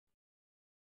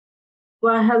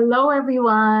Well, hello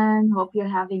everyone. Hope you're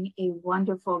having a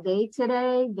wonderful day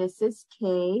today. This is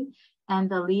Kay, and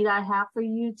the lead I have for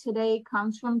you today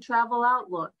comes from Travel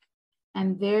Outlook,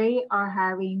 and they are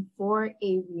hiring for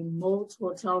a remote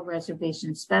hotel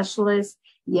reservation specialist.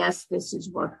 Yes, this is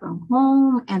work from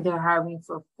home, and they're hiring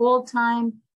for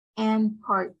full-time and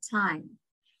part-time.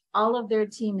 All of their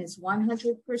team is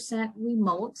 100%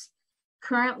 remote.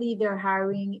 Currently, they're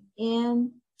hiring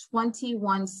in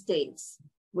 21 states,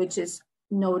 which is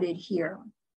noted here.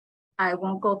 I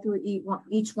won't go through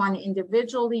each one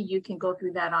individually. You can go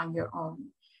through that on your own.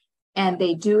 And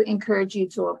they do encourage you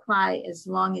to apply as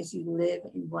long as you live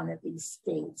in one of these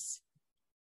states.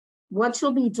 What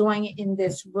you'll be doing in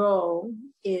this role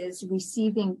is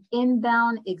receiving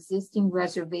inbound existing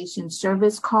reservation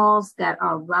service calls that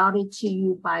are routed to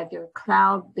you by their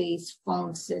cloud-based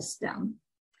phone system.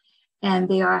 And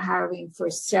they are hiring for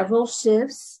several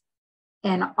shifts.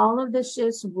 And all of the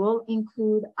shifts will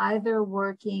include either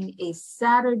working a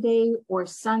Saturday or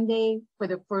Sunday for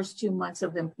the first 2 months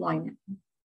of employment.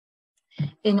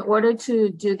 In order to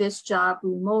do this job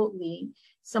remotely,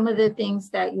 some of the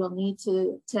things that you'll need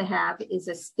to have is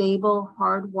a stable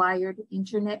hardwired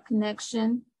internet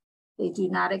connection. They do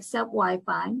not accept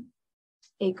Wi-Fi,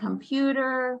 a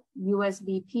computer,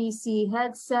 USB PC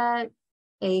headset,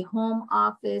 a home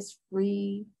office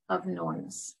free of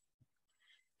noise.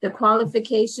 The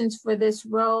qualifications for this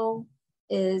role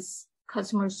is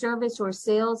customer service or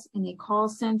sales in a call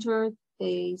center.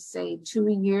 They say 2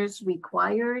 years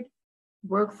required.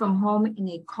 Work from home in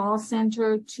a call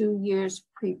center, 2 years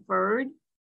preferred.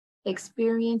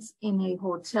 Experience in a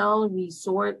hotel,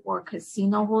 resort, or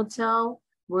casino hotel,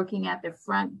 working at the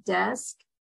front desk,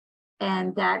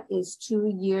 and that is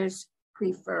 2 years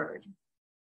preferred.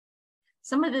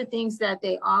 Some of the things that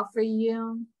they offer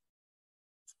you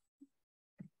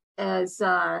as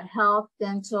health,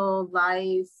 dental,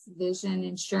 life, vision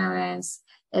insurance,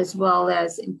 as well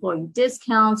as employee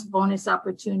discounts, bonus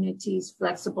opportunities,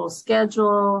 flexible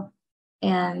schedule,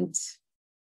 and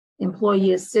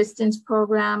employee assistance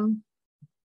program.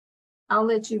 I'll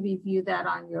let you review that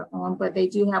on your own, but they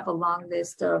do have a long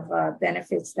list of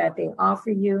benefits that they offer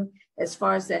you. As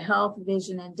far as the health,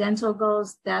 vision, and dental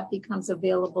goes, that becomes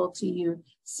available to you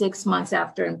 6 months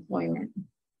after employment.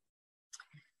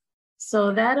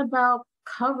 So that about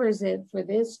covers it for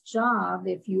this job.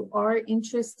 If you are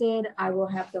interested, I will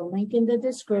have the link in the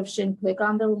description. Click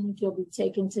on the link, you'll be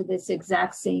taken to this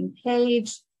exact same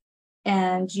page,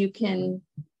 and you can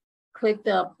click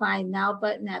the apply now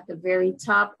button at the very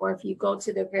top, or if you go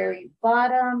to the very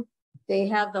bottom, they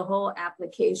have the whole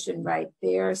application right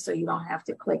there, so you don't have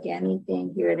to click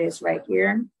anything. Here it is right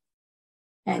here.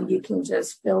 And you can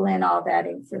just fill in all that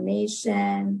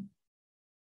information.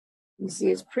 You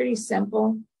see, it's pretty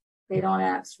simple. They don't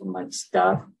ask for much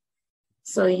stuff.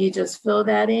 So you just fill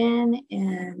that in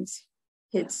and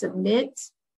hit submit,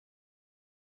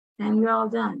 and you're all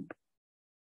done.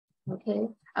 Okay,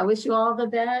 I wish you all the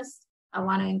best. I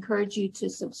want to encourage you to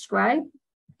subscribe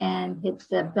and hit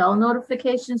the bell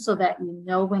notification so that you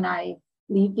know when I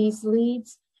leave these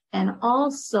leads. And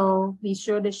also be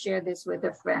sure to share this with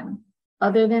a friend.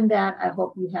 Other than that, I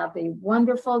hope you have a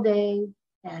wonderful day,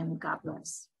 and God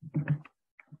bless.